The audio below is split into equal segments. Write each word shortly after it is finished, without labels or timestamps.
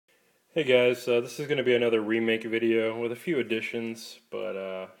Hey guys, this is going to be another remake video with a few additions, but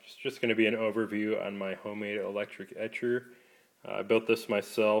it's just going to be an overview on my homemade electric etcher. I built this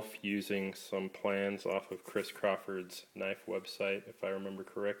myself using some plans off of Chris Crawford's knife website, if I remember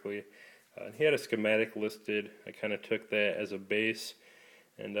correctly. And he had a schematic listed. I kind of took that as a base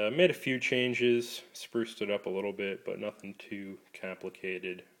and made a few changes, spruced it up a little bit, but nothing too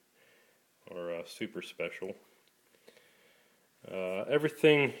complicated or super special.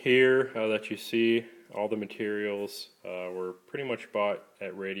 Everything here that you see, all the materials, were pretty much bought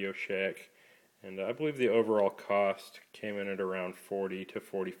at Radio Shack, and I believe the overall cost came in at around $40 to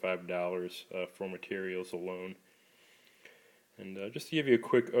 $45 for materials alone. And just to give you a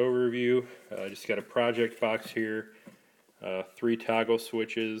quick overview, I just got a project box here, 3 toggle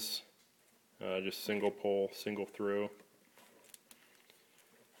switches, just single pole, single throw.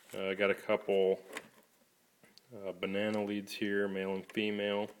 I got a couple banana leads here, male and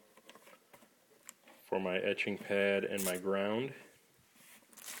female, for my etching pad and my ground.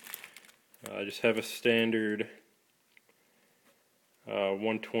 I just have a standard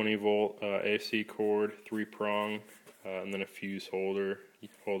 120 volt AC cord, 3-prong, and then a fuse holder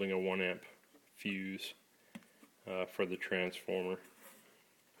holding a 1 amp fuse for the transformer.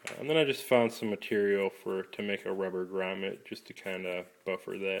 And then I just found some material to make a rubber grommet just to kind of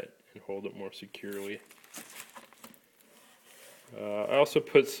buffer that and hold it more securely. I also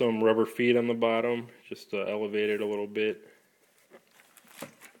put some rubber feet on the bottom, just to elevate it a little bit.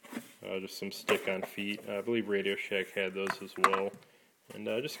 Just some stick-on feet. I believe Radio Shack had those as well. And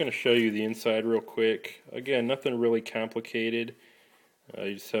I'm just going to show you the inside real quick. Again, nothing really complicated.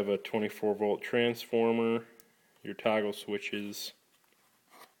 You just have a 24 volt transformer, your toggle switches.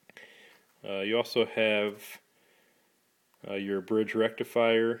 You also have your bridge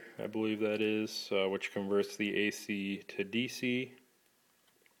rectifier, I believe that is, which converts the AC to DC.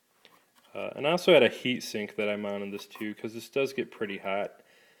 And I also had a heatsink that I mounted this to because this does get pretty hot.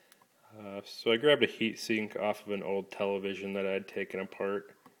 So I grabbed a heatsink off of an old television that I had taken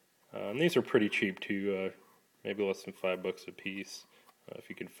apart. And these are pretty cheap too, maybe less than $5 a piece, if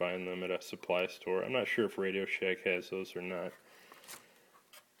you can find them at a supply store. I'm not sure if Radio Shack has those or not.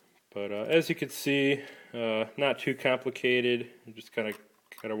 But as you can see, not too complicated. You just kind of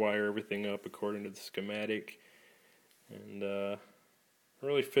gotta wire everything up according to the schematic, and it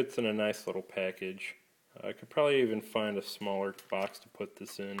really fits in a nice little package. I could probably even find a smaller box to put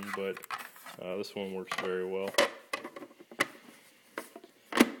this in, but this one works very well.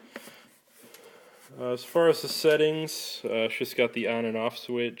 As far as the settings, it's just got the on and off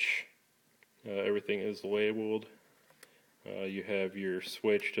switch. Everything is labeled. You have your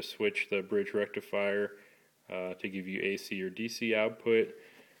switch to switch the bridge rectifier to give you AC or DC output.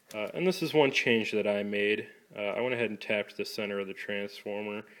 And this is one change that I made. I went ahead and tapped the center of the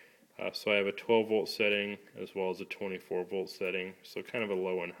transformer. So I have a 12 volt setting as well as a 24 volt setting. So kind of a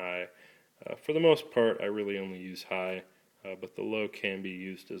low and high. For the most part, I really only use high, but the low can be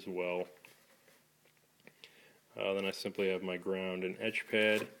used as well. Then I simply have my ground and etch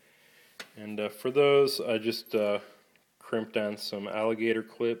pad. And for those, I just crimped on some alligator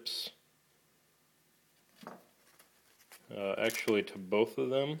clips, actually to both of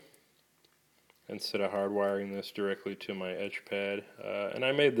them, instead of hardwiring this directly to my etch pad. And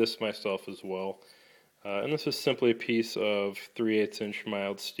I made this myself as well. And this is simply a piece of 3/8 inch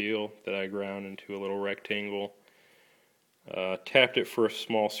mild steel that I ground into a little rectangle. Tapped it for a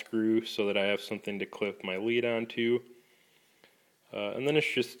small screw so that I have something to clip my lead onto. And then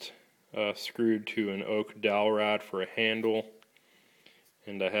it's just screwed to an oak dowel rod for a handle,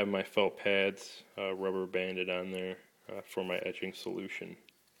 and I have my felt pads rubber banded on there for my etching solution.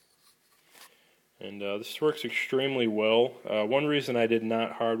 And this works extremely well. One reason I did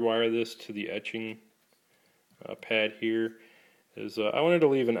not hardwire this to the etching pad here is I wanted to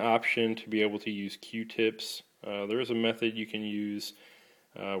leave an option to be able to use Q-tips. There is a method you can use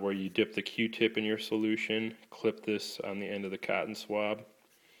where you dip the Q-tip in your solution, clip this on the end of the cotton swab,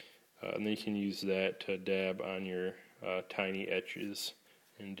 and then you can use that to dab on your tiny etches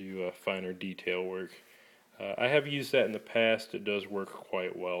and do finer detail work. I have used that in the past. It does work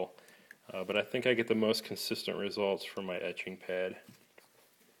quite well, but I think I get the most consistent results from my etching pad.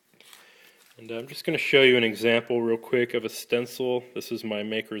 And I'm just going to show you an example real quick of a stencil. This is my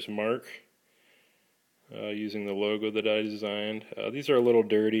maker's mark using the logo that I designed. These are a little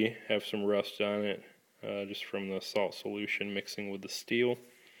dirty, have some rust on it, just from the salt solution mixing with the steel.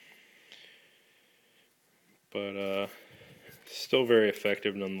 But still very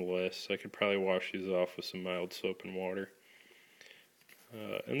effective nonetheless. I could probably wash these off with some mild soap and water.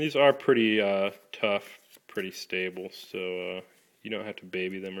 And these are pretty tough, pretty stable, so You don't have to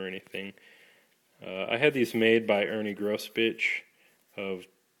baby them or anything. I had these made by Ernie Grosbich of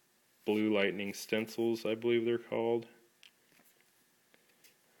Blue Lightning Stencils, I believe they're called.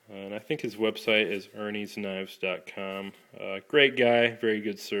 And I think his website is erniesknives.com. Great guy, very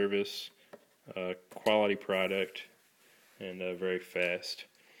good service, quality product, and very fast.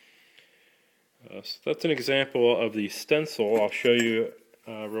 So that's an example of the stencil. I'll show you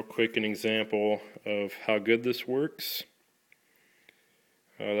real quick an example of how good this works.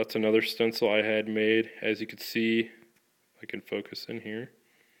 That's another stencil I had made. As you can see, I can focus in here.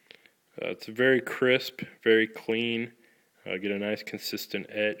 It's very crisp, very clean. Get a nice consistent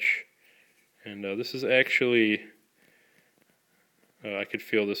etch. And this is actually, I could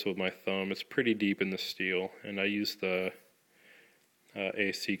feel this with my thumb. It's pretty deep in the steel, and I use the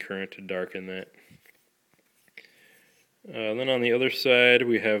AC current to darken that. Then on the other side,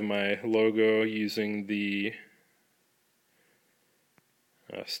 we have my logo using the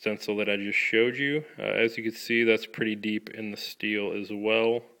stencil that I just showed you. As you can see, that's pretty deep in the steel as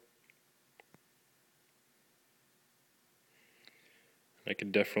well. I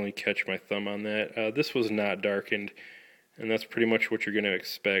could definitely catch my thumb on that. This was not darkened, and that's pretty much what you're going to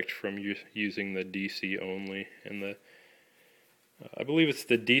expect from using the DC only. And I believe it's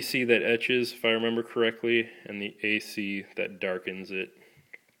the DC that etches, if I remember correctly, and the AC that darkens it.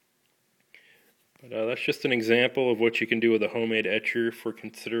 But that's just an example of what you can do with a homemade etcher for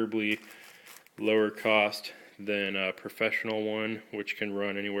considerably lower cost than a professional one, which can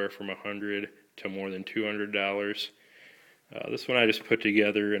run anywhere from $100 to more than $200. This one I just put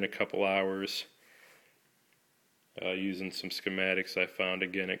together in a couple hours using some schematics I found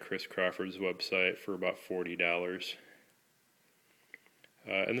again at Chris Crawford's website for about $40.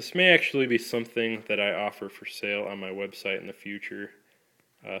 And this may actually be something that I offer for sale on my website in the future.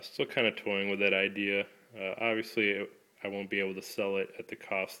 Still kind of toying with that idea. Obviously, I won't be able to sell it at the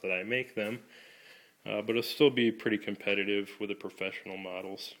cost that I make them, but it'll still be pretty competitive with the professional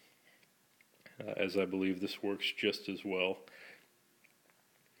models, as I believe this works just as well.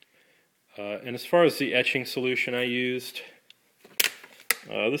 And as far as the etching solution I used,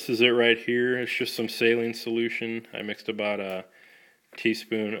 this is it right here. It's just some saline solution. I mixed about a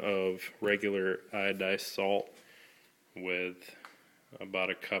teaspoon of regular iodized salt with about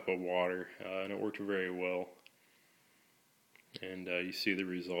a cup of water, and it worked very well. And you see the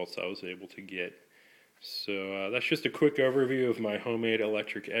results I was able to get. So that's just a quick overview of my homemade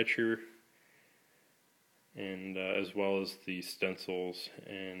electric etcher, and as well as the stencils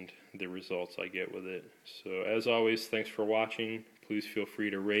and the results I get with it. So as always, thanks for watching. Please feel free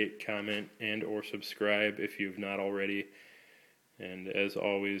to rate, comment, and or subscribe if you've not already. And as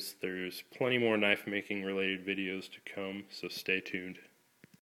always, there's plenty more knife making related videos to come, so stay tuned.